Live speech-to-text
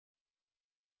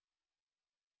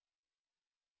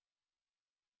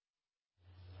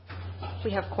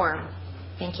We have quorum.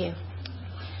 Thank you.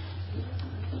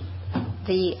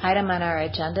 The item on our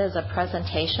agenda is a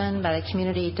presentation by the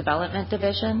Community Development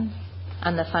Division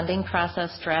on the funding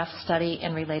process draft study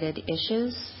and related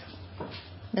issues.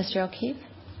 Mr. O'Keefe?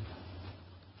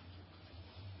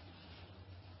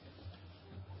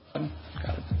 Got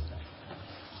it.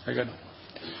 Very good.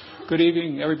 Good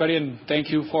evening, everybody, and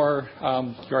thank you for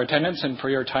your attendance and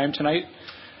for your time tonight.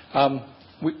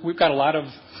 We've got a lot of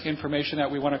information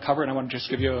that we want to cover, and I want to just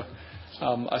give you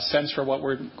a sense for what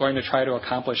we're going to try to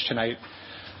accomplish tonight.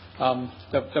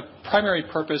 The primary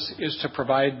purpose is to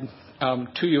provide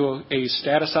to you a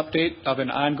status update of an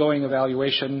ongoing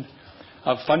evaluation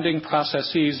of funding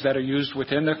processes that are used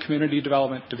within the Community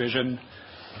Development Division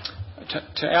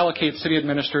to allocate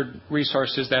city-administered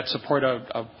resources that support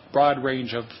a broad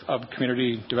range of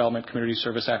community development, community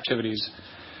service activities.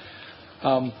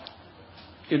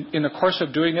 In the course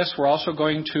of doing this, we're also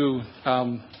going to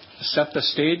set the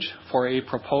stage for a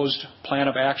proposed plan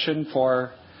of action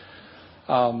for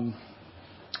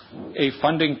a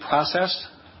funding process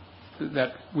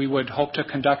that we would hope to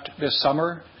conduct this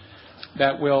summer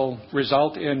that will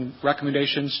result in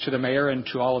recommendations to the mayor and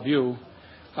to all of you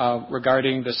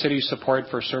regarding the city's support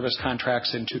for service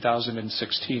contracts in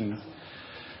 2016.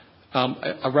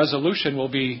 A resolution will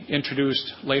be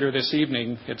introduced later this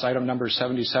evening. It's item number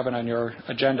 77 on your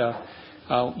agenda.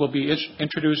 Will be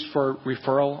introduced for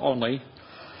referral only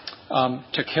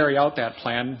to carry out that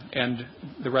plan, and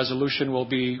the resolution will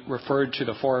be referred to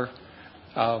the four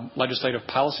legislative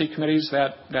policy committees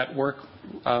that work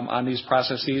on these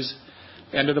processes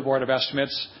and to the Board of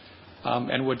Estimates,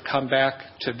 and would come back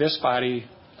to this body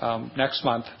next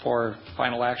month for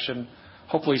final action,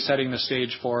 hopefully setting the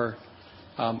stage for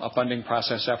a funding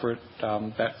process effort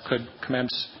that could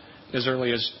commence as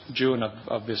early as June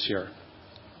of this year.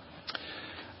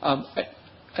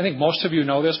 I think most of you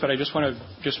know this, but I just want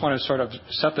to sort of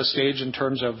set the stage in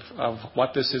terms of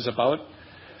what this is about.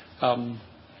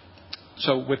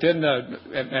 So within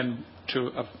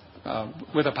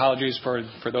with apologies for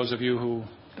those of you who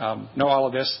know all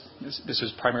of this, this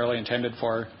is primarily intended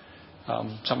for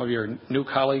some of your new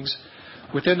colleagues.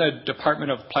 Within the Department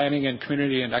of Planning and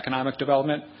Community and Economic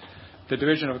Development, the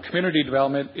Division of Community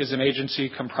Development is an agency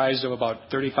comprised of about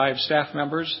 35 staff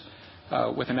members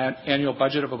with an annual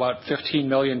budget of about $15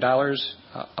 million,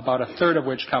 about a third of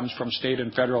which comes from state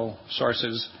and federal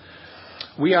sources.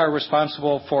 We are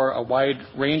responsible for a wide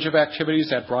range of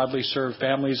activities that broadly serve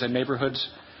families and neighborhoods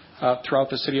throughout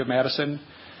the city of Madison.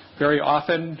 Very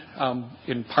often,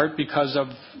 in part because of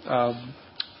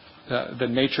the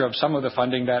nature of some of the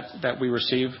funding that we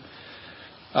receive.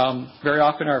 Very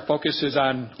often our focus is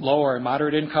on low or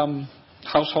moderate income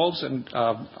households and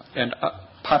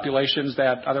populations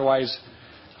that otherwise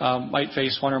might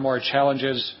face one or more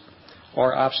challenges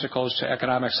or obstacles to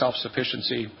economic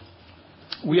self-sufficiency.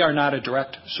 We are not a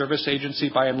direct service agency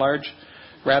by and large.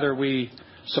 Rather, we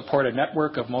support a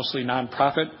network of mostly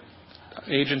nonprofit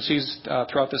agencies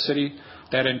throughout the city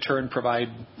that in turn provide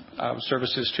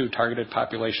services to targeted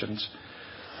populations.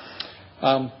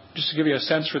 Just to give you a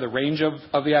sense for the range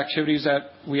of the activities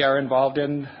that we are involved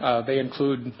in, they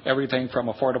include everything from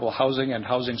affordable housing and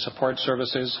housing support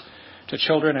services to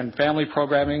children and family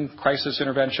programming, crisis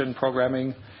intervention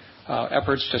programming,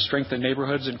 efforts to strengthen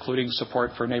neighborhoods, including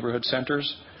support for neighborhood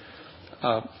centers,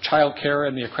 child care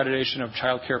and the accreditation of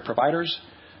child care providers,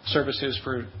 services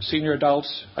for senior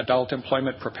adults, adult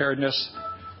employment preparedness,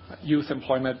 youth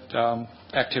employment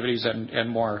activities, and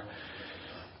more.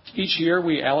 Each year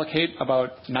we allocate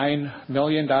about $9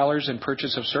 million in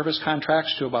purchase of service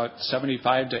contracts to about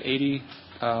 75 to 80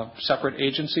 separate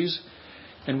agencies.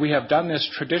 And we have done this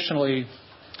traditionally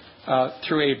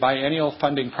through a biennial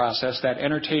funding process that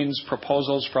entertains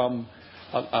proposals from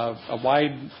a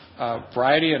wide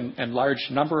variety and large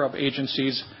number of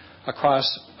agencies across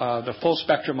the full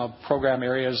spectrum of program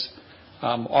areas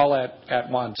all at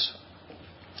once.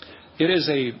 It is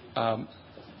a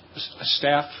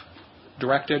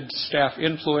staff-directed,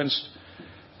 staff-influenced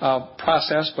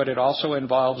process, but it also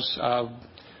involves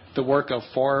the work of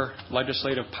four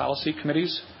legislative policy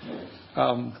committees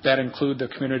that include the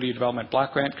Community Development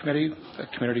Block Grant Committee, the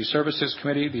Community Services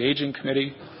Committee, the Aging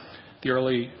Committee, the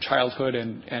Early Childhood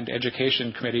and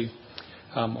Education Committee.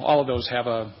 All of those have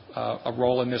a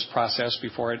role in this process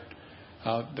before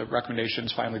the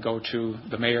recommendations finally go to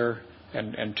the mayor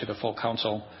and to the full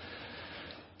council.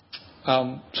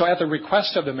 So at the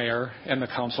request of the mayor and the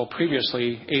council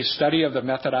previously, a study of the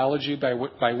methodology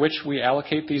by which we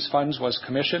allocate these funds was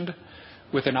commissioned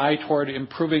with an eye toward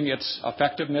improving its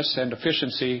effectiveness and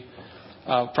efficiency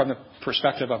from the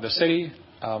perspective of the city,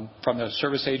 from the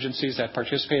service agencies that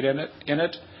participate in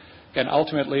it, and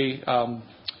ultimately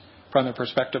from the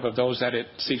perspective of those that it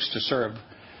seeks to serve.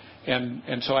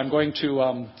 And so I'm going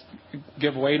to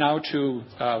give way now to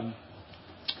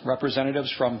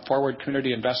representatives from Forward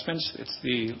Community Investments. It's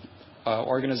the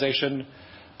organization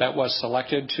that was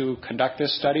selected to conduct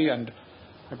this study, and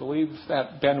I believe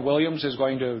that Ben Williams is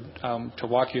going to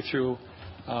walk you through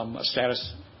a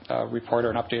status report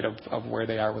or an update of where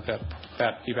they are with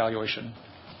that evaluation.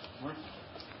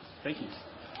 Thank you.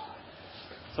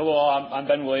 So, I'm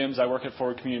Ben Williams. I work at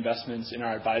Forward Community Investments in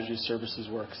our advisory services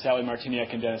work. Sally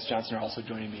Martiniak and Dennis Johnson are also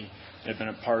joining me and have been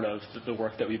a part of the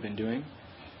work that we've been doing.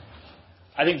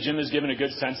 I think Jim has given a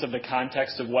good sense of the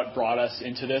context of what brought us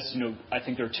into this. I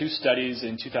think there are two studies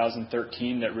in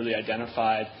 2013 that really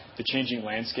identified the changing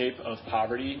landscape of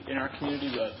poverty in our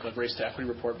community, the Race to Equity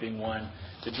report being one,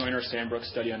 the Joyner-Sandbrook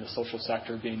study on the social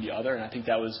sector being the other. And I think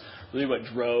that was really what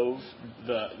drove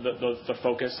the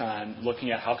focus on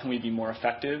looking at how can we be more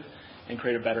effective and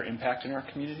create a better impact in our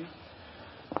community.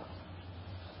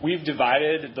 We've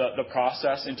divided the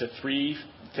process into three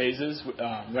phases.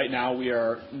 Right now we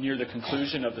are near the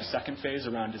conclusion of the second phase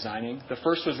around designing. The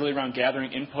first was really around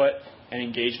gathering input and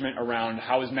engagement around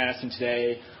how is Madison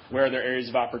today, where are there areas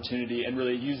of opportunity, and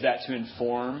really use that to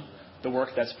inform the work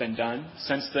that's been done.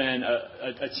 Since then,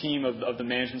 a team of the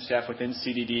management staff within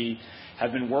CDD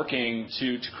have been working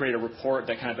to create a report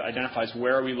that kind of identifies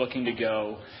where are we looking to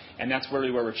go, and that's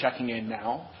really where we're checking in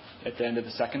now at the end of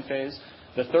the second phase.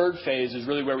 The third phase is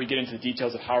really where we get into the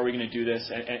details of how are we going to do this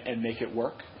and make it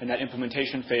work. And that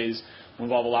implementation phase will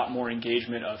involve a lot more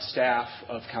engagement of staff,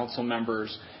 of council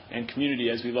members, and community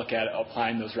as we look at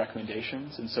applying those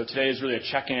recommendations. And so today is really a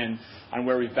check-in on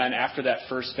where we've been after that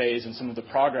first phase and some of the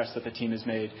progress that the team has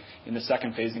made in the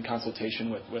second phase in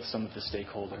consultation with some of the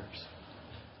stakeholders.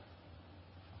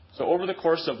 So over the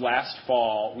course of last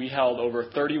fall, we held over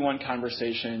 31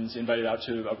 conversations, invited out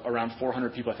to around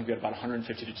 400 people. I think we had about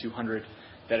 150 to 200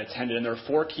 that attended. And there are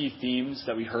four key themes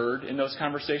that we heard in those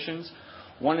conversations.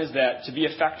 One is that to be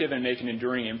effective and make an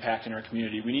enduring impact in our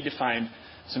community, we need to find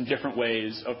some different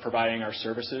ways of providing our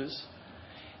services.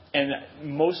 And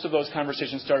most of those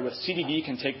conversations started with CDD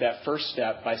can take that first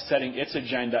step by setting its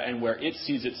agenda and where it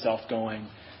sees itself going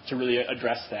to really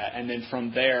address that. And then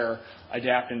from there,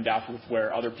 adapt and adapt with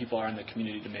where other people are in the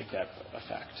community to make that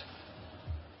effect.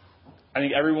 I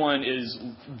think everyone is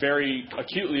very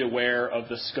acutely aware of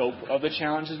the scope of the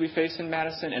challenges we face in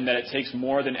Madison and that it takes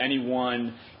more than any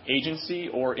one agency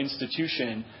or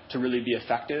institution to really be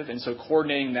effective. And so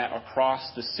coordinating that across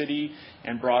the city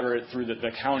and broader through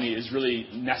the county is really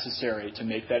necessary to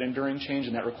make that enduring change,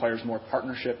 and that requires more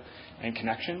partnership and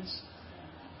connections.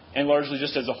 And largely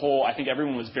just as a whole, I think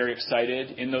everyone was very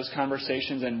excited in those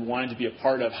conversations and wanted to be a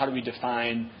part of how do we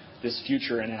define this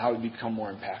future and how do we become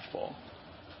more impactful.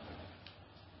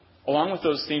 Along with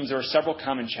those themes, there are several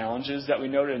common challenges that we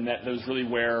noted, and that was really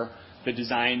where the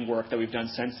design work that we've done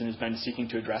since then has been seeking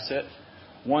to address it.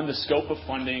 One, the scope of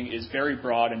funding is very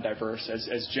broad and diverse.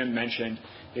 As Jim mentioned,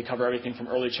 they cover everything from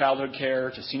early childhood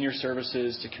care to senior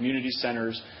services to community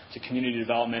centers to community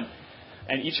development.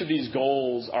 And each of these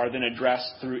goals are then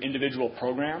addressed through individual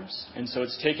programs. And so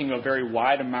it's taking a very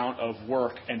wide amount of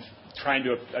work and trying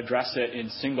to address it in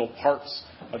single parts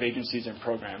of agencies and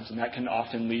programs. And that can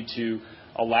often lead to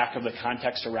a lack of the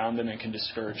context around them and can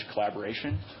discourage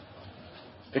collaboration.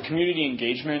 The community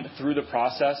engagement through the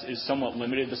process is somewhat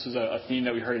limited. This was a theme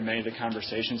that we heard in many of the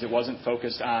conversations. It wasn't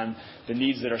focused on the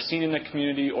needs that are seen in the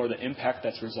community or the impact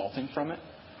that's resulting from it.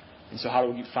 And so how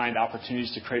do we find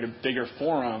opportunities to create a bigger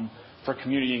forum for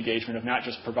community engagement of not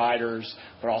just providers,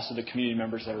 but also the community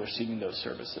members that are receiving those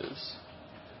services?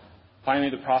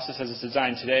 Finally, the process as it's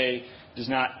designed today does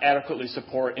not adequately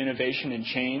support innovation and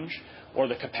change or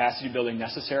the capacity building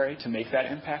necessary to make that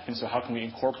impact. And so how can we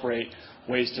incorporate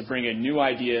ways to bring in new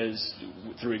ideas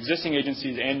through existing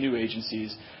agencies and new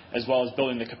agencies, as well as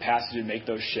building the capacity to make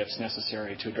those shifts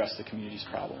necessary to address the community's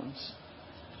problems?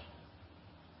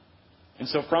 And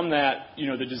so from that,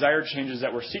 the desired changes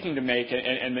that we're seeking to make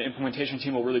and the implementation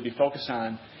team will really be focused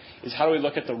on is how do we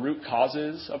look at the root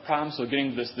causes of problems, so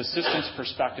getting the systems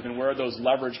perspective and where are those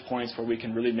leverage points where we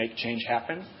can really make change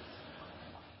happen.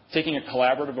 Taking a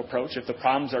collaborative approach. If the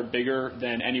problems are bigger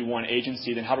than any one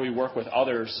agency, then how do we work with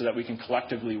others so that we can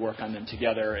collectively work on them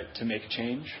together to make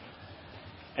change?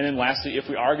 And then lastly, if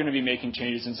we are going to be making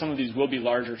changes, and some of these will be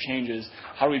larger changes,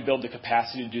 how do we build the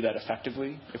capacity to do that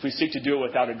effectively? If we seek to do it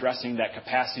without addressing that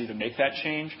capacity to make that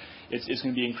change, it's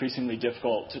going to be increasingly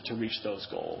difficult to reach those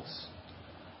goals.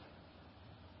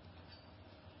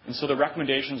 And so the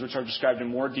recommendations, which are described in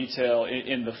more detail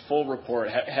in the full report,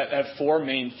 have four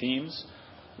main themes.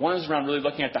 One is around really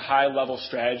looking at the high-level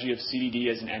strategy of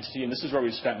CDD as an entity, and this is where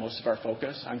we've spent most of our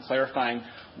focus, on clarifying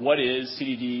what is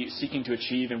CDD seeking to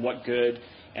achieve and what good,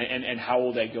 and how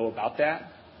will they go about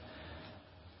that.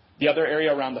 The other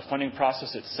area around the funding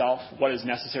process itself, what is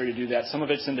necessary to do that. Some of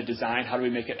it's in the design. How do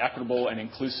we make it equitable and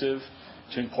inclusive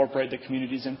to incorporate the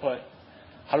community's input?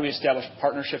 How do we establish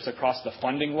partnerships across the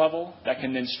funding level that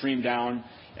can then stream down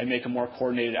and make a more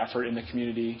coordinated effort in the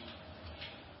community?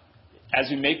 As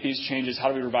we make these changes, how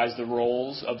do we revise the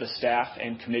roles of the staff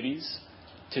and committees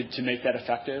to make that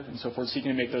effective? And so if we're seeking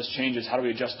to make those changes, how do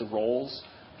we adjust the roles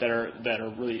that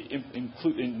are really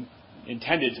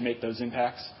intended to make those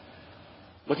impacts?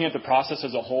 Looking at the process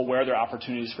as a whole, where are there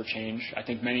opportunities for change? I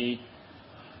think many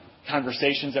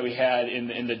conversations that we had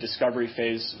in the discovery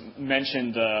phase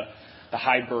mentioned the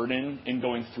high burden in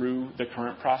going through the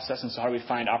current process, and so how do we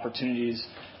find opportunities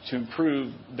to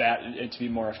improve that and to be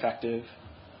more effective?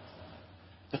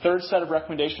 The third set of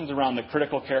recommendations around the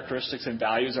critical characteristics and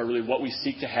values are really what we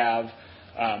seek to have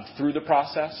through the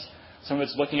process. Some of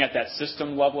it's looking at that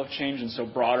system level of change, and so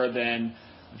broader than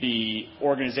the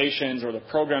organizations or the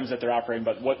programs that they're operating,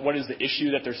 but what is the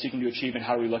issue that they're seeking to achieve, and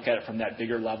how do we look at it from that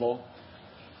bigger level?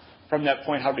 From that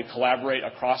point, how do we collaborate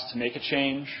across to make a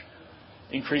change?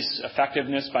 Increase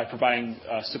effectiveness by providing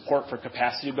support for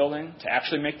capacity building to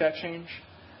actually make that change.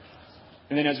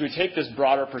 And then as we take this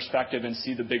broader perspective and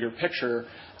see the bigger picture,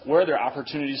 where are there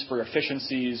opportunities for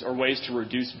efficiencies or ways to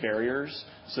reduce barriers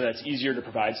so that it's easier to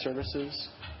provide services?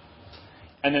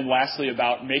 And then lastly,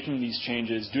 about making these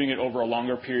changes, doing it over a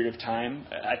longer period of time.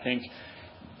 I think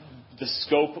the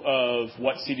scope of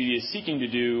what CDD is seeking to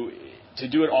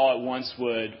do it all at once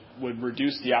would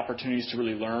reduce the opportunities to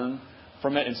really learn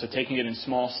from it. And so taking it in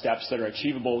small steps that are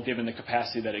achievable given the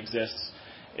capacity that exists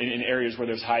in areas where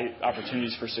there's high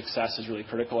opportunities for success is really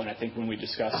critical. And I think when we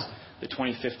discuss the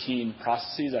 2015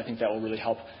 processes, I think that will really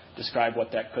help describe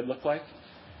what that could look like.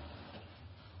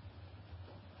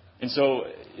 And so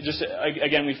just,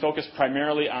 again, we focus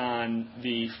primarily on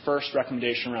the first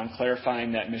recommendation around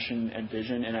clarifying that mission and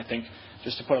vision. And I think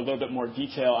just to put a little bit more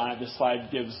detail on it, this slide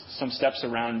gives some steps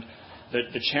around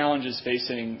the challenges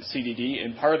facing CDD.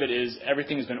 And part of it is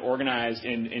everything has been organized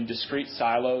in discrete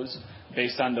silos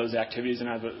based on those activities. And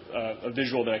I have a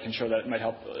visual that I can show that might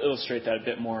help illustrate that a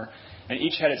bit more. And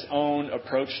each had its own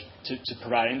approach to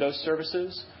providing those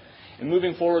services. And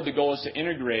moving forward, the goal is to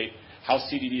integrate how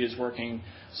CDD is working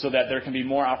so that there can be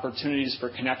more opportunities for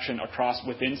connection across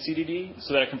within CDD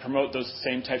so that it can promote those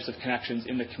same types of connections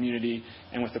in the community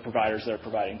and with the providers that are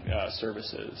providing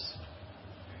services.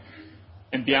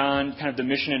 And beyond kind of the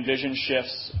mission and vision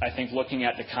shifts, I think looking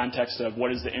at the context of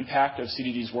what is the impact of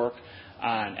CDD's work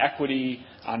on equity,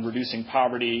 on reducing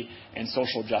poverty, and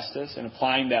social justice, and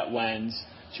applying that lens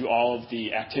to all of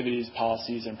the activities,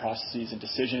 policies, and processes and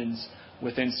decisions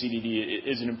within CDD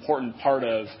is an important part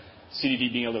of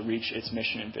CDD being able to reach its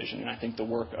mission and vision. And I think the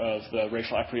work of the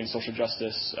Racial Equity and Social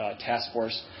Justice Task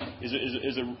Force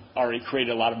already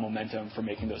created a lot of momentum for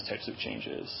making those types of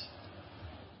changes.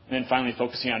 And then finally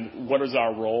focusing on what is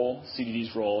our role,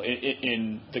 CDD's role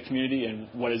in the community, and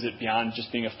what is it beyond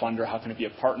just being a funder? How can it be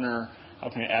a partner? How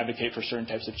can it advocate for certain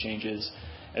types of changes,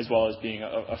 as well as being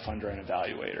a funder and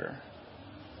evaluator?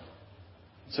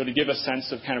 So to give a sense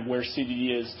of kind of where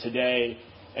CDD is today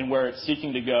and where it's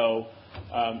seeking to go,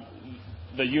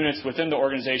 the units within the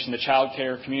organization, the child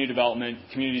care, community development,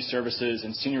 community services,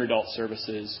 and senior adult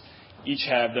services, each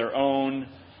have their own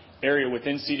area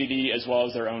within CDD as well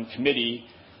as their own committee.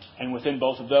 And within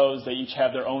both of those, they each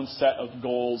have their own set of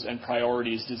goals and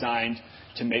priorities designed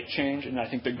to make change. And I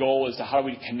think the goal is to how do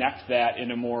we connect that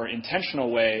in a more intentional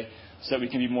way so that we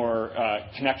can be more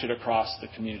connected across the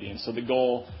community. And so the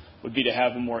goal would be to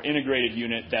have a more integrated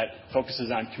unit that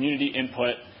focuses on community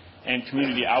input and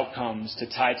community outcomes to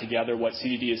tie together what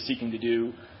CDD is seeking to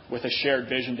do with a shared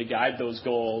vision to guide those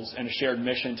goals and a shared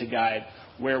mission to guide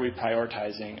where we're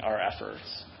prioritizing our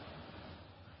efforts.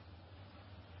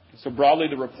 So broadly,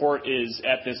 the report is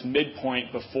at this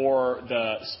midpoint before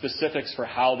the specifics for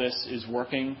how this is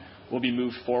working will be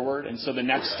moved forward. And so the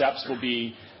next steps will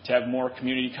be to have more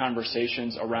community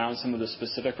conversations around some of the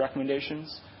specific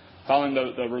recommendations. Following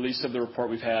the release of the report,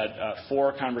 we've had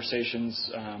 4 conversations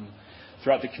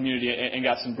throughout the community and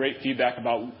got some great feedback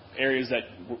about areas that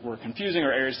were confusing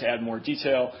or areas to add more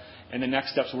detail. And the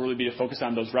next steps will really be to focus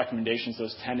on those recommendations,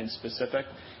 those 10 in specific,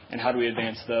 and how do we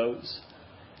advance those.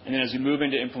 And then as we move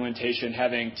into implementation,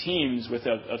 having teams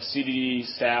of CDD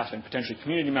staff and potentially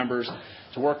community members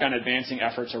to work on advancing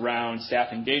efforts around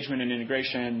staff engagement and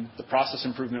integration, the process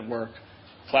improvement work,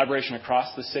 collaboration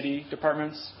across the city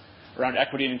departments, around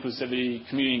equity and inclusivity,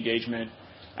 community engagement,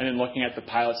 and then looking at the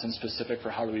pilots in specific for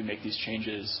how do we make these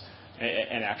changes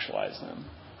and actualize them.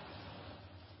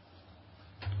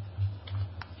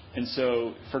 And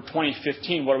so for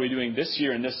 2015, what are we doing this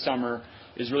year and this summer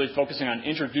is really focusing on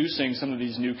introducing some of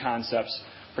these new concepts,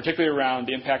 particularly around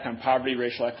the impact on poverty,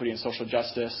 racial equity, and social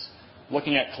justice,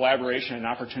 looking at collaboration and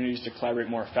opportunities to collaborate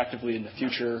more effectively in the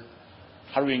future.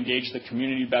 How do we engage the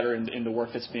community better in the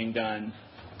work that's being done?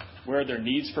 Where are there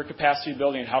needs for capacity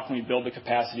building, and how can we build the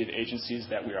capacity of agencies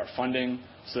that we are funding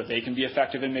so that they can be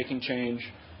effective in making change?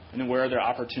 And then where are there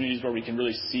opportunities where we can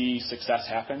really see success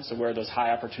happen? So where are those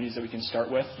high opportunities that we can start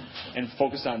with and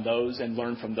focus on those and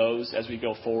learn from those as we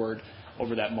go forward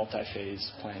over that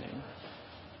multi-phase planning.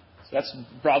 So that's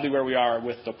broadly where we are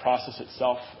with the process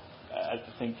itself. I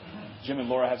think Jim and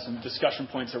Laura have some discussion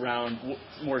points around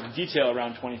more detail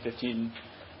around 2015,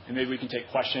 and maybe we can take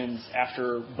questions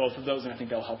after both of those, and I think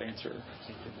that'll help answer.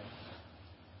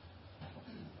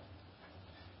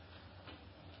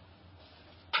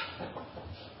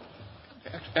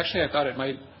 Actually, I thought it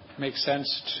might make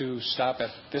sense to stop at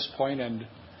this point and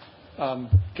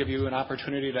give you an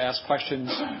opportunity to ask questions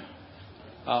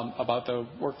about the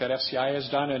work that FCI has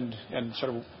done and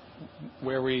sort of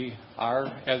where we are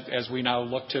as we now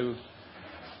look to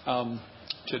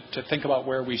think about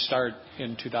where we start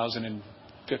in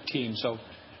 2015. So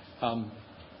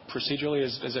procedurally,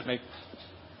 does it make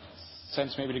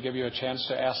sense maybe to give you a chance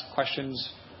to ask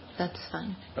questions? That's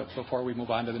fine. Before we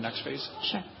move on to the next phase?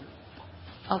 Sure.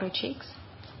 Alder Cheeks.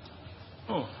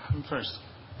 Oh, I'm first.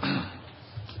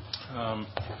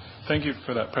 Thank you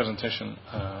for that presentation.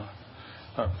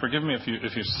 Forgive me if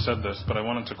you said this, but I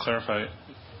wanted to clarify.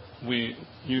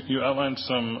 You outlined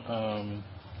some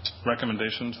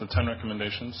recommendations, the 10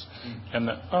 recommendations, and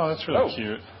that's really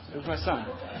cute. It was my son.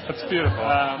 That's beautiful.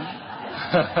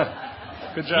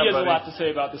 Good job, he has buddy. a lot to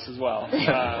say about this as well.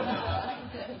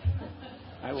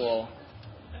 I will.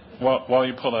 While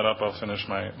you pull that up, I'll finish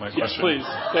my question. Yes, please.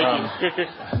 Thank you.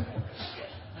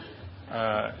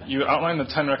 You outlined the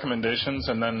 10 recommendations,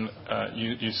 and then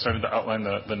you started to outline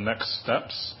the next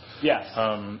steps. Yes.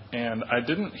 And I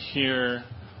didn't hear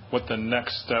what the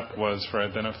next step was for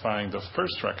identifying the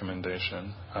first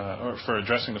recommendation, or for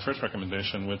addressing the first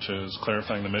recommendation, which is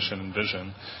clarifying the mission and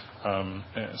vision.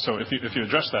 So if you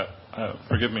address that,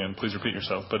 forgive me and please repeat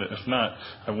yourself, but if not,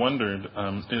 I wondered,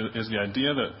 is the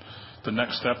idea that the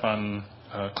next step on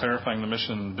clarifying the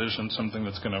mission and vision something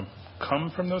that's going to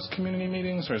come from those community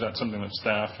meetings, or is that something that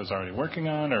staff is already working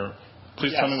on? Or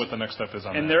please tell me what the next step is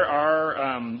on that. And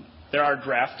there are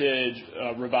drafted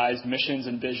revised missions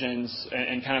and visions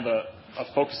and kind of a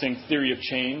focusing theory of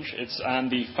change. It's on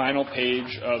the final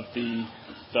page of the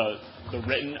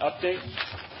written update.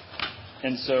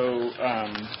 And so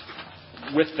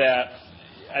with that,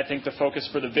 I think the focus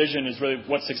for the vision is really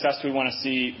what success we want to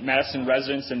see. Madison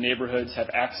residents and neighborhoods have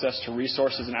access to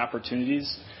resources and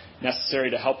opportunities necessary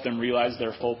to help them realize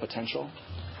their full potential.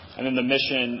 And then the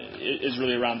mission is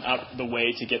really around the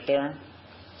way to get there.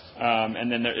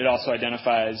 And then it also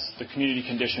identifies the community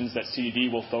conditions that CDD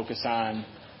will focus on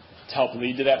to help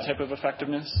lead to that type of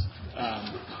effectiveness.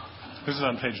 This is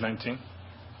on page 19?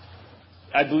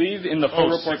 I believe in the full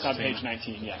report's on page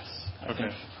 19, yes.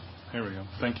 Okay. Here we go.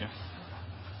 Thank you.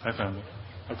 I found it.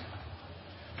 Okay.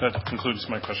 That concludes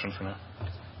my question for now.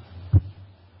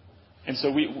 And so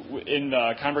in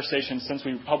the conversation since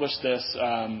we published this,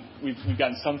 we've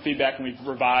gotten some feedback and we've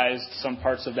revised some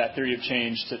parts of that theory of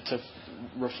change to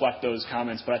reflect those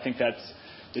comments. But I think that's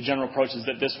the general approach is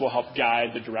that this will help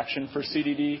guide the direction for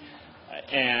CDD.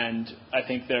 And I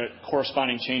think the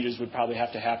corresponding changes would probably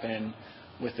have to happen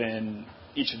within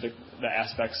each of the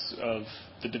aspects of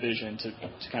the division to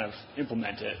kind of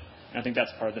implement it. And I think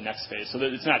that's part of the next phase. So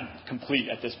that it's not complete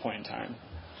at this point in time.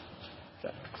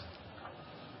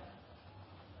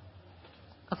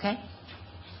 Okay.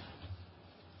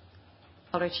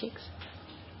 Alder Cheeks?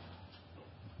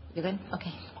 You good?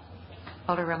 Okay.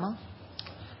 Alder Rummel?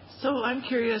 So I'm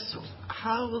curious,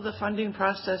 how will the funding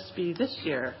process be this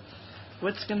year?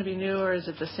 What's going to be new, or is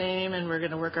it the same and we're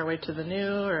going to work our way to the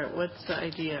new, or what's the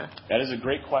idea? That is a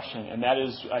great question, and that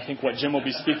is, I think, what Jim will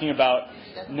be speaking about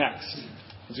next.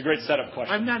 It's a great setup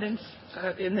question. I'm not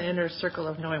in the inner circle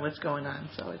of knowing what's going on,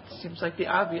 so it seems like the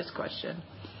obvious question.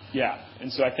 Yeah,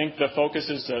 and so I think the focus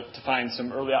is to find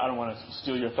some early. I don't want to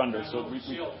steal your thunder. So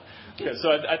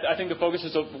I think the focus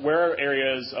is where are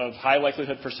areas of high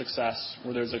likelihood for success,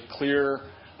 where there's a clear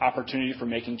opportunity for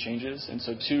making changes. And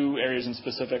so 2 areas in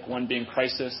specific, one being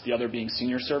crisis, the other being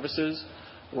senior services,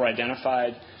 were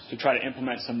identified to try to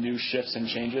implement some new shifts and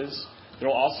changes. There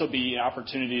will also be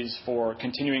opportunities for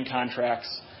continuing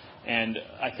contracts, and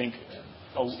I think.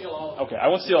 Okay, I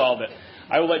won't steal all of it.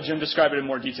 I will let Jim describe it in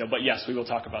more detail, but yes, we will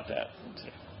talk about that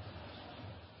today.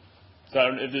 So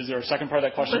is there a second part of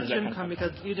that question? Let Jim come,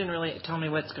 because you didn't really tell me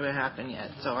what's going to happen yet,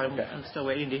 so I'm still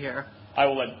waiting to hear. I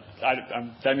will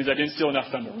that means I didn't steal enough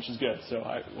thunder, which is good, so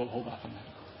I will hold off on that.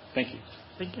 Thank you.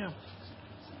 Thank you.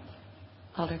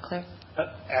 Alder Clare.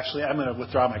 Actually, I'm going to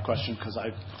withdraw my question because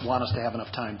I want us to have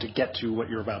enough time to get to what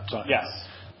you're about to talk about. Yes.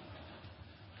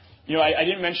 I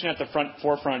didn't mention at the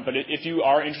forefront, but if you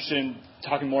are interested in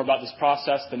talking more about this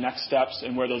process, the next steps,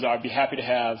 and where those are, I'd be happy to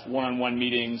have one-on-one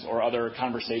meetings or other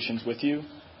conversations with you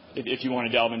if you want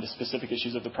to delve into specific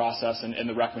issues of the process and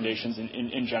the recommendations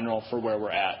in general for where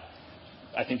we're at.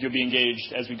 I think you'll be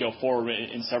engaged as we go forward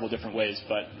in several different ways,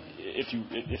 but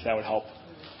if that would help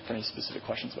for any specific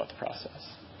questions about the process.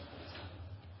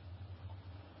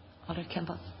 Alder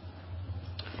Kimball.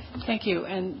 Thank you,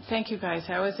 and thank you guys.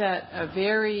 I was at a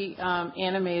very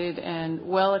animated and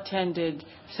well-attended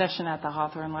session at the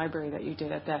Hawthorne Library that you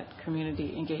did at that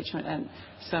community engagement, and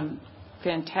some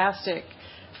fantastic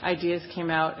ideas came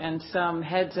out, and some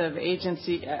heads of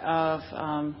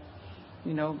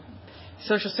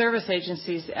social service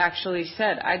agencies actually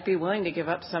said, I'd be willing to give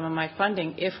up some of my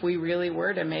funding if we really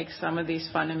were to make some of these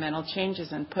fundamental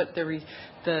changes and put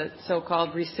the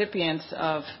so-called recipients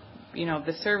of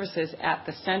the services at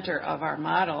the center of our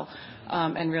model,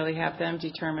 and really have them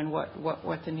determine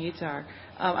what the needs are.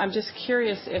 I'm just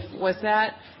curious,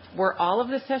 were all of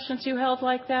the sessions you held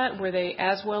like that? Were they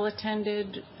as well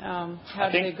attended? How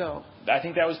did they go? I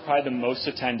think that was probably the most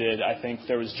attended. I think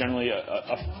there was generally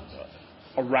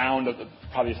a round of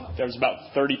there was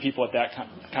about 30 people at that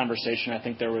conversation. I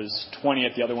think there was 20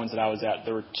 at the other ones that I was at.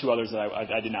 There were 2 others that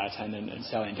I did not attend, and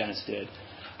Sally and Dennis did.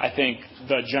 I think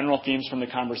the general themes from the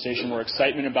conversation were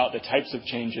excitement about the types of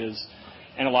changes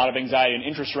and a lot of anxiety and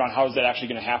interest around how is that actually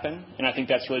going to happen. And I think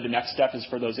that's really the next step, is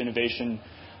for those innovation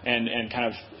and kind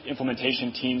of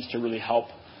implementation teams to really help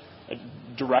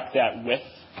direct that with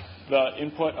the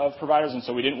input of providers. And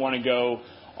so we didn't want to go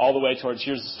all the way towards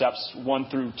here's the steps 1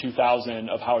 through 2,000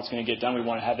 of how it's going to get done. We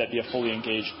want to have that be a fully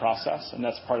engaged process, and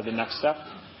that's part of the next step.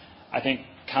 I think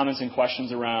comments and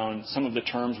questions around some of the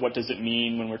terms, what does it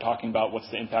mean when we're talking about what's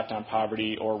the impact on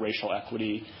poverty or racial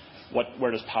equity,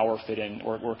 where does power fit in,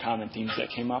 or common themes that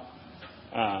came up.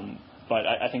 But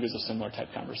I think it was a similar type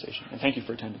conversation. And thank you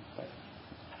for attending.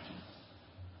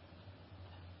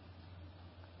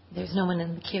 There's no one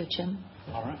in the queue, Jim.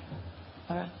 All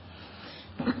right.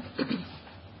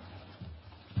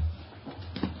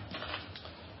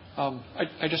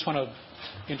 I just want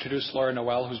to introduce Laura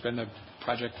Noel, who's been the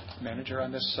project manager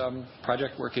on this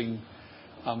project, working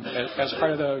as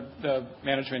part of the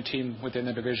management team within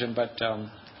the division, but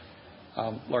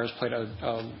Laura's played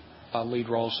a lead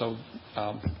role, so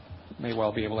may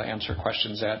well be able to answer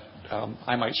questions that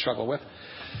I might struggle with.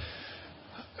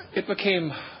 It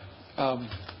became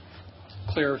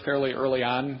clear fairly early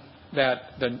on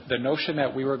that the notion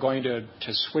that we were going to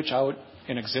switch out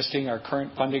our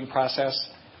current funding process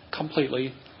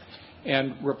completely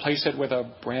and replace it with a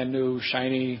brand new,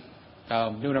 shiny,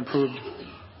 new and improved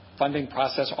funding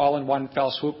process all in one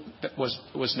fell swoop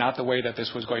was not the way that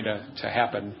this was going to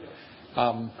happen.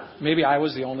 Maybe I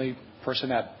was the only person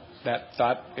that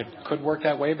thought it could work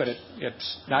that way, but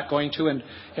it's not going to.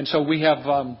 And so we have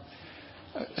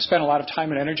spent a lot of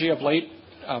time and energy of late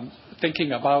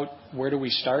thinking about where do we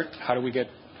start, how do we get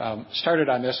started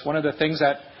on this. One of the things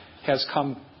that has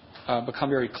become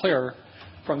very clear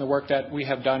from the work that we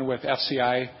have done with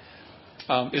FCI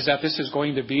is that this is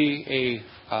going to be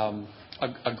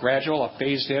a gradual, a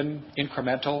phased-in,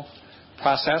 incremental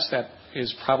process that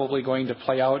is probably going to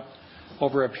play out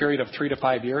over a period of 3 to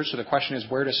 5 years. So the question is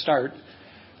where to start.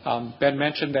 Ben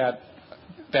mentioned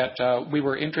that we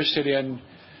were interested in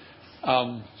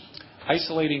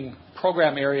isolating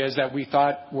program areas that we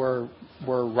thought were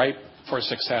ripe for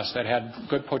success, that had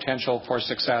good potential for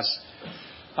success.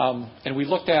 And we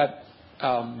looked at,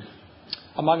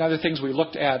 among other things, we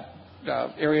looked at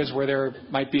areas where there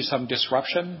might be some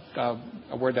disruption,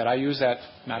 a word that I use that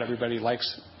not everybody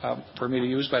likes for me to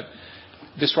use, but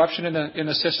disruption in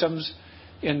the systems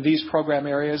in these program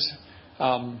areas,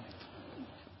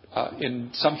 in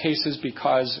some cases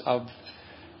because of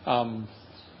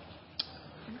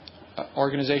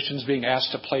organizations being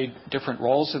asked to play different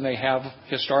roles than they have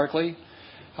historically.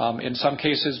 In some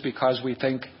cases because we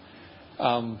think,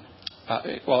 in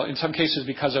some cases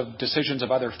because of decisions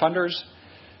of other funders.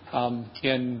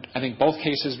 In, I think, both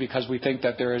cases because we think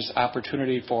that there is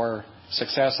opportunity for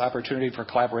success, opportunity for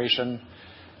collaboration,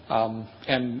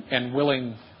 and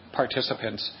willing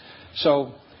participants.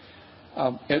 So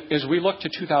as we look to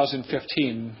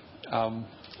 2015,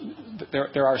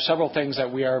 there are several things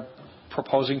that we are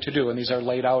proposing to do, and these are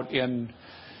laid out in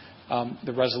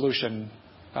the resolution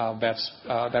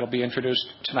that'll be introduced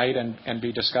tonight and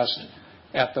be discussed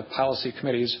at the policy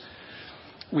committees.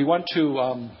 We want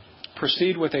to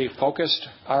proceed with a focused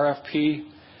RFP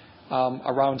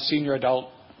around senior adult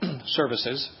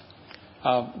services.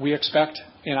 We expect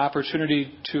an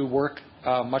opportunity to work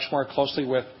much more closely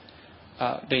with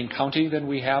Dane County than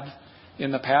we have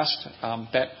in the past.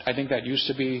 I think that used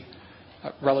to be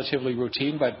relatively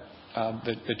routine, but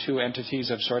the two entities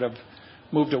have sort of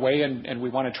moved away, and we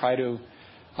want to try to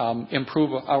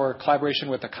improve our collaboration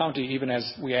with the county, even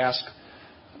as we ask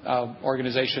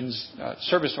organizations,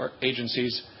 service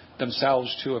agencies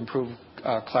themselves to improve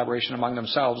collaboration among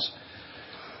themselves.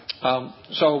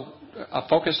 So a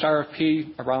focused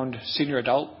RFP around senior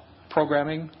adult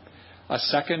programming, a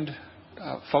second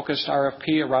focused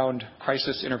RFP around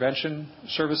crisis intervention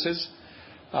services,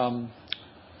 an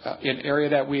area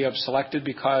that we have selected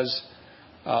because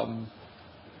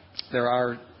there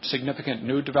are significant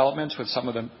new developments with some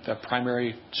of the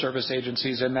primary service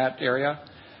agencies in that area,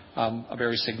 a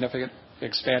very significant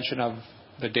expansion of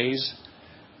the DAYS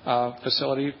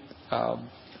facility,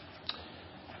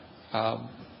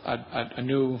 a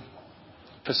new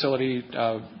facility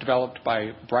developed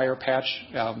by Briar Patch,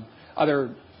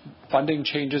 other funding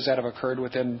changes that have occurred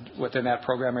within that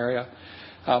program area.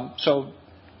 So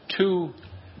two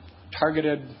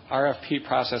targeted RFP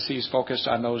processes focused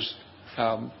on those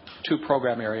two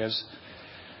program areas.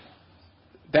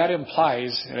 That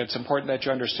implies, and it's important that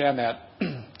you understand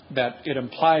that it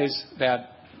implies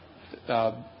that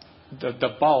the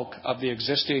bulk of the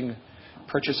existing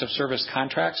purchase of service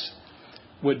contracts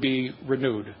would be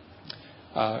renewed,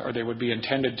 or they would be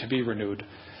intended to be renewed.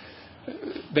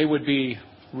 They would be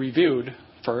reviewed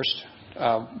first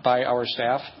by our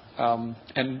staff,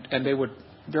 and they would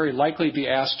very likely be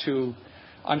asked to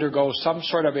undergo some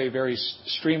sort of a very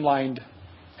streamlined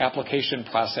application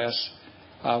process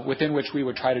within which we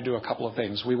would try to do a couple of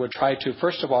things. We would try to,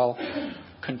 first of all,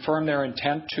 confirm their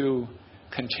intent to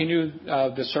continue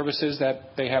the services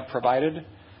that they have provided,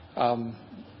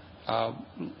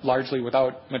 largely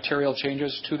without material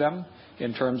changes to them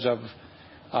in terms of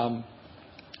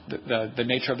the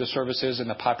nature of the services and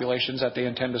the populations that they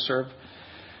intend to serve.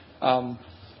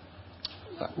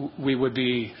 We would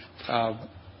be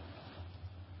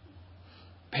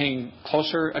paying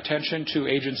closer attention to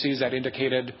agencies that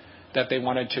indicated that they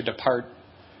wanted to depart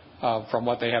from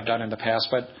what they have done in the past.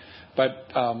 But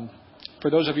for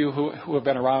those of you who have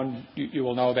been around, you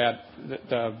will know that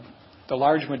the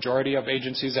large majority of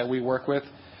agencies that we work with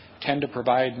tend to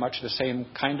provide much the same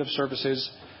kind of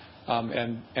services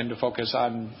and to focus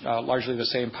on largely the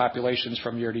same populations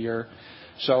from year to year.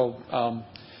 So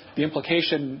the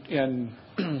implication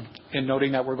in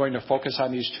noting that we're going to focus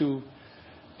on these two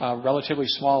relatively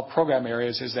small program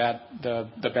areas is that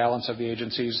the balance of the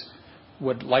agencies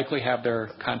would likely have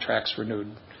their contracts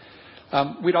renewed.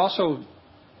 We'd also,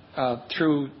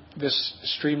 through this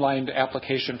streamlined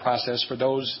application process for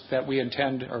those that we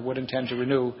intend or would intend to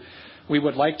renew, we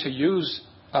would like to use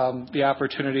the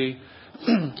opportunity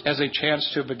as a chance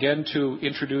to begin to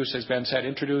introduce, as Ben said,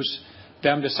 introduce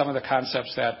them to some of the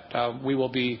concepts that we will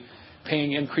be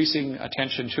paying increasing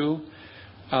attention to.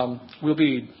 We'll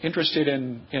be interested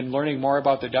in learning more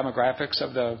about the demographics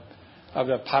of the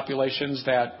populations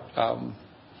that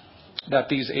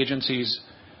these agencies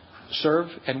serve,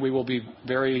 and we will be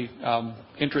very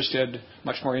interested,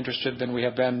 much more interested than we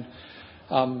have been,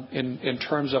 in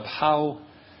terms of how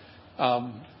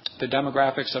the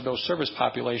demographics of those service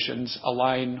populations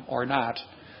align or not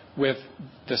with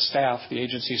the staff, the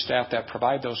agency staff that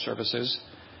provide those services,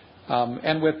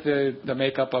 and with the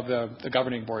makeup of the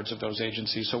governing boards of those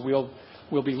agencies. So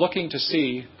we'll be looking to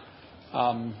see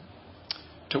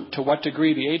to what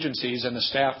degree the agencies and the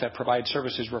staff that provide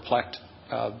services reflect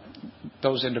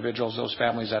those individuals, those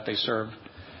families that they serve.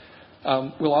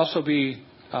 We'll also be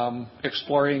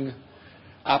exploring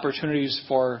opportunities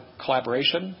for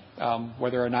collaboration,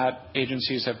 whether or not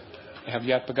agencies have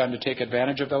yet begun to take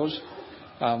advantage of those.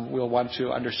 We'll want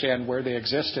to understand where they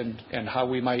exist and how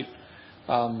we might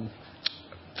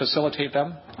facilitate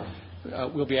them.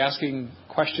 We'll be asking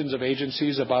questions of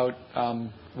agencies about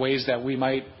ways that we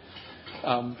might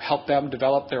help them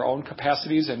develop their own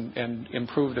capacities and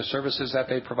improve the services that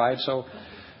they provide. So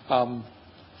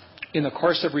in the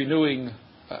course of renewing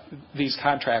these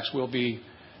contracts, we'll be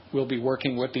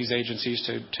working with these agencies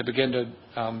to begin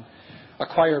to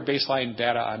acquire baseline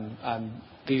data on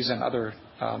these and other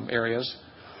areas.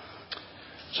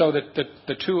 So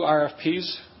the two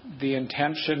RFPs, the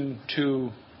intention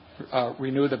to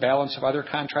renew the balance of other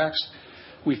contracts,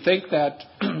 We think that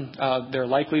there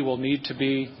likely will need to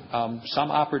be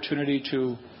some opportunity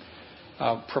to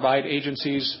provide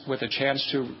agencies with a chance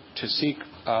to seek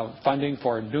funding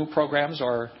for new programs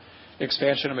or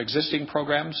expansion of existing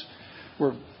programs.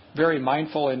 We're very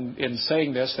mindful in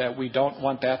saying this that we don't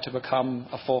want that to become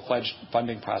a full-fledged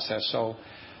funding process. So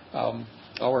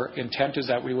our intent is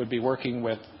that we would be working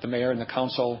with the mayor and the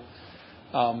council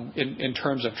in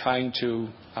terms of trying to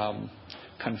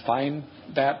confine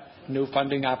that new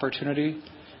funding opportunity,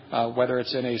 whether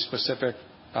it's in a specific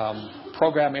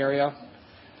program area,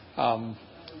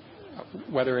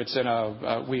 whether it's in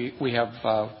we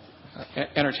have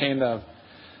entertained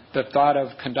the thought of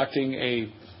conducting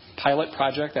a pilot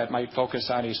project that might focus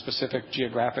on a specific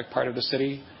geographic part of the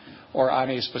city or on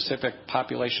a specific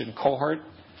population cohort,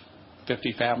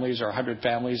 50 families or 100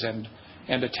 families, and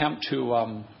attempt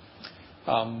to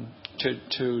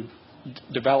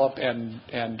develop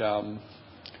and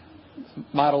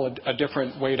model a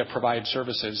different way to provide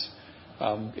services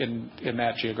in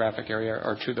that geographic area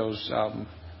or to those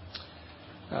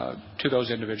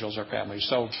individuals or families.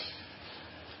 So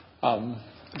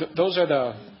those are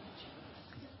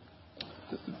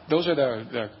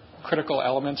the critical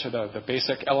elements or the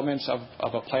basic elements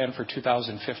of a plan for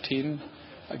 2015.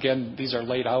 Again, these are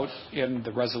laid out in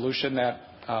the resolution that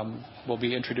will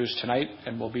be introduced tonight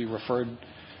and will be referred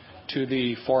to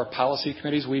the 4 policy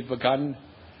committees. We've begun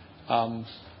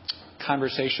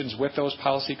conversations with those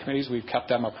policy committees. We've kept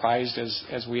them apprised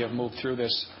as we have moved through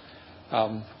this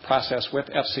process with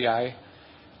FCI.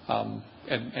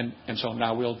 And so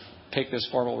now we'll take this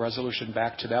formal resolution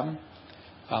back to them,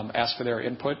 ask for their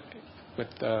input with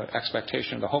the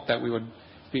expectation, the hope that we would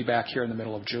be back here in the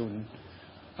middle of June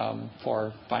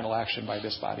for final action by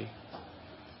this body.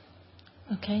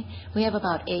 Okay. We have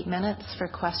about 8 minutes for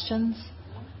questions.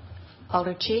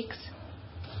 Alder Cheeks.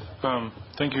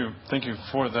 Thank you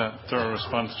for that thorough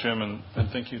response, Jim, and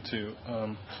thank you to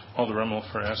Alder Rummel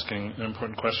for asking an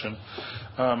important question.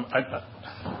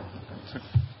 It's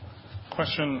a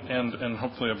question and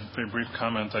hopefully a very brief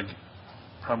comment.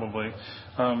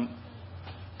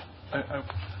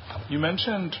 You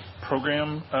mentioned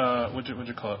program, would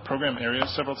you call it, program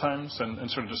areas several times, and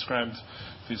sort of described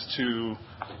these 2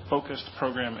 focused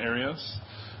program areas.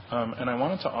 And I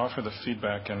wanted to offer the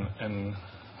feedback, and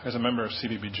as a member of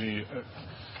CDBG,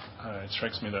 it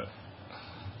strikes me that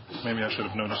maybe I should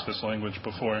have noticed this language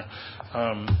before.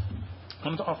 I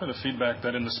wanted to offer the feedback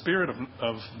that in the spirit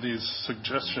of these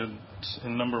suggestions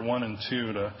in number 1 and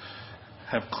 2 to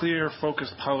have clear,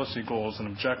 focused policy goals and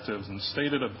objectives and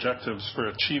stated objectives for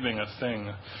achieving a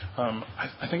thing,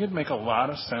 I think it'd make a lot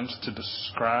of sense to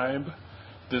describe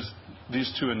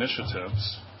these 2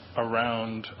 initiatives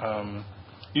around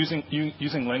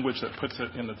using language that puts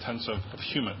it in the tense of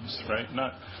humans, right?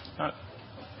 Not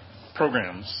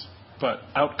programs, but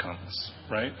outcomes,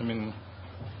 right? I mean,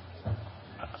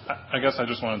 I guess I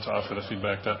just wanted to offer the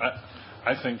feedback that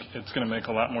I think it's going to make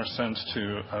a lot more sense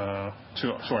to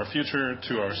our future,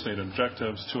 to our state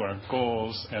objectives, to our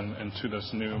goals, and to this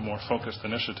new, more focused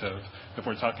initiative if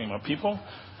we're talking about people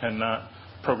and not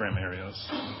program areas.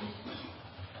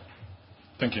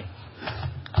 Thank you.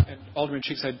 And Alderman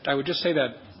Cheeks, I would just say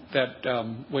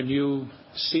that when you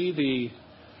see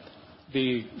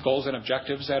the goals and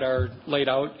objectives that are laid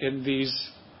out in these,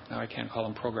 now I can't call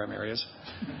them program areas.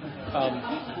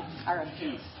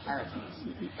 RFPs.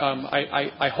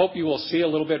 I hope you will see a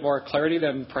little bit more clarity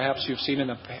than perhaps you've seen in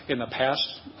the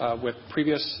past with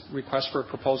previous requests for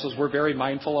proposals. We're very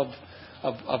mindful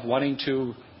of wanting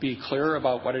to be clear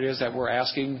about what it is that we're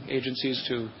asking agencies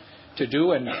to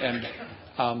do and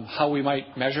how we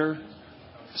might measure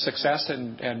success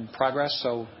and progress.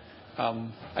 So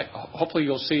hopefully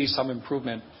you'll see some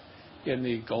improvement in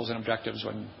the goals and objectives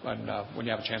when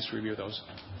you have a chance to review those.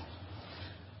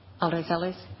 Alder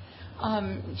Zeller.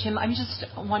 Jim, I'm just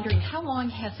wondering, how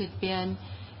long has it been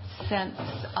since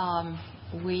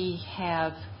we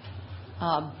have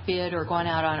bid or gone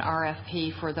out on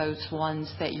RFP for those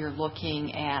ones that you're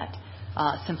looking at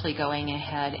simply going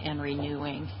ahead and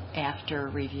renewing after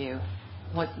review?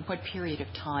 What period of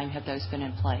time have those been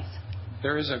in place?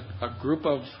 There is a group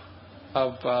of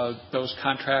those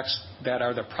contracts that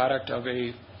are the product of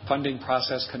a funding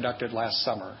process conducted last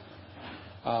summer,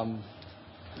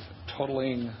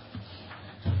 totaling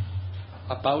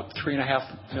about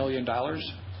 $3.5 million.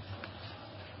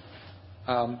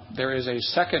 There is a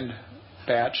second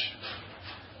batch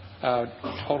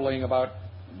totaling about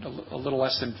a little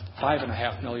less than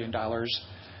 $5.5 million,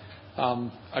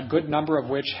 a good number of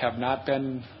which have not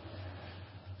been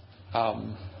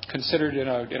considered in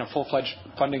a full-fledged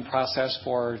funding process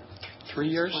for 3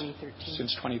 years? 2013.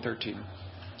 Since 2013.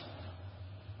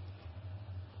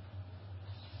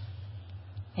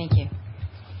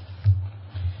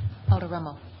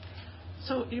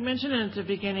 you mentioned at the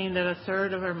beginning that a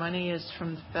third of our money is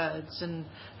from the feds, and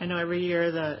I know every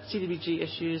year the CDBG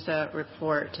issues that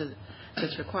report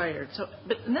that's required.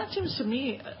 And that seems to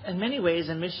me, in many ways,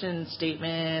 a mission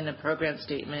statement, a program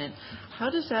statement. How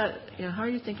does that, how are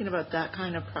you thinking about that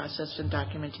kind of process and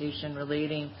documentation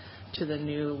relating to the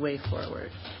new way forward?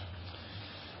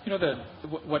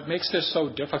 What makes this so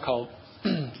difficult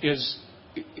is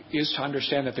to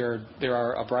understand that there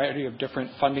are a variety of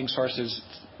different funding sources,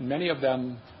 many of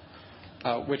them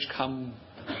which come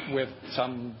with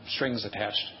some strings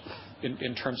attached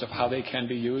in terms of how they can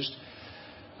be used.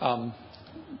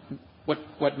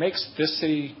 What makes this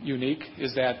city unique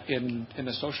is that in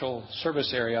the social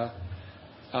service area,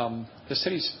 the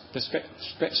city's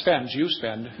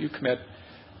you commit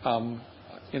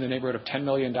in the neighborhood of $10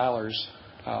 million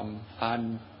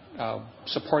on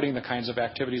supporting the kinds of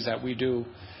activities that we do.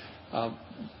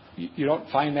 You don't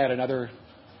find that in other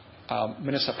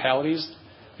municipalities.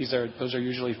 Those are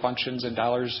usually functions and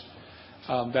dollars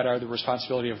that are the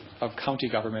responsibility of county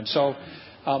government. So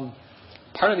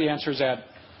part of the answer is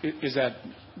that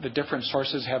the different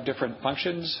sources have different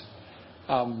functions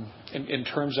in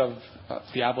terms of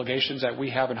the obligations that we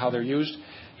have and how they're used.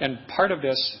 And part of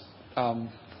this,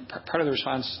 part of the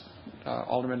response,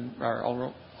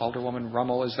 Alderwoman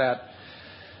Rummel, is that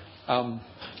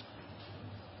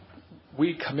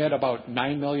we commit about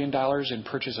 $9 million in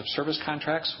purchase of service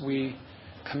contracts. We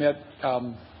commit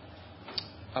about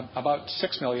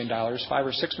 $6 million, $5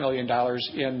 or $6 million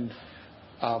in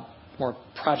more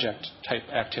project-type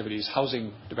activities,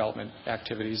 housing development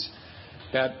activities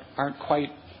that aren't quite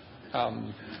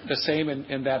the same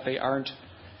in that they aren't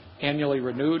annually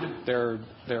renewed. They're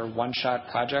one-shot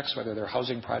projects, whether they're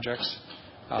housing projects,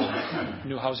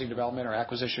 new housing development, or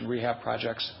acquisition rehab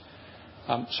projects.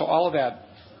 So all of that,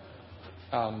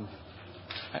 I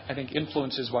think,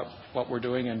 influences what we're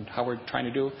doing and how we're trying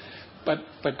to do. But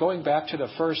going back to the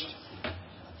first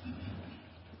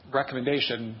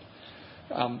recommendation,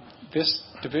 this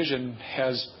division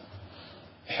has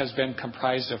been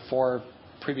comprised of 4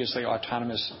 previously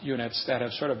autonomous units that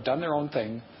have sort of done their own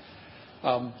thing.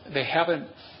 They haven't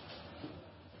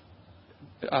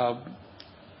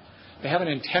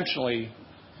intentionally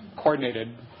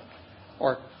coordinated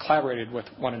or collaborated with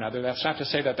one another. That's not to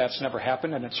say that that's never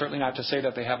happened, and it's certainly not to say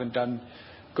that they haven't done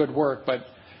good work, but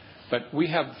we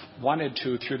have wanted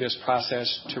to, through this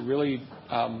process, to really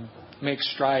make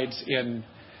strides in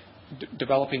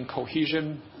developing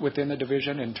cohesion within the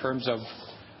division in terms of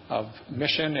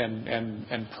mission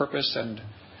and purpose, and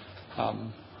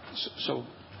so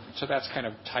that's kind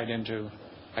of tied into,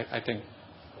 I think,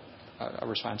 a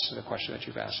response to the question that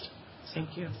you've asked.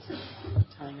 Thank you.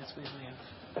 Telling us we only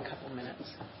have a couple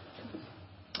minutes.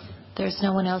 There's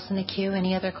no one else in the queue.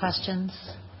 Any other questions?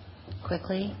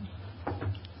 Quickly?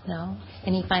 No?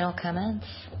 Any final comments?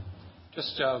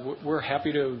 Just we're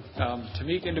happy to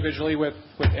meet individually with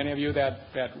any of you that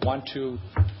want to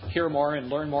hear more and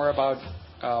learn more about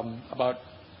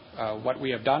what we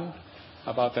have done,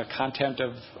 about the content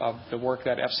of the work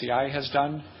that FCI has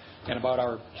done, and about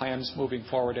our plans moving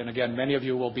forward. And again, many of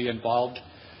you will be involved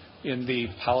in the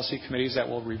policy committees that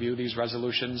will review these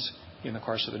resolutions in the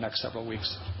course of the next several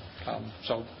weeks.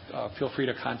 So feel free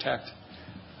to contact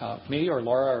me or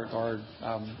Laura or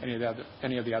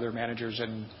any of the other managers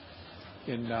in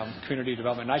community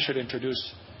development. And I should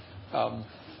introduce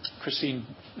Christine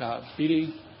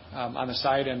Beatty on the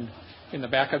side, and in the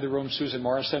back of the room, Susan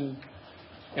Morrison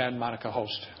and Monica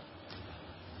Host.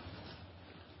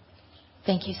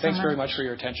 Thank you so much. Thanks very much for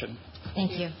your attention.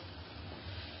 Thank you.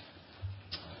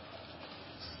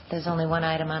 There's only one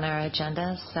item on our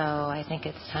agenda, so I think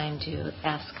it's time to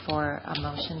ask for a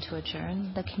motion to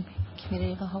adjourn the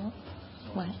committee of the whole.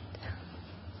 What?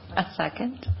 A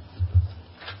second?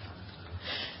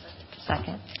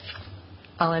 Second.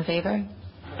 All in favor?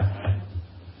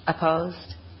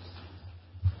 Opposed?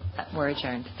 We're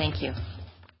adjourned. Thank you.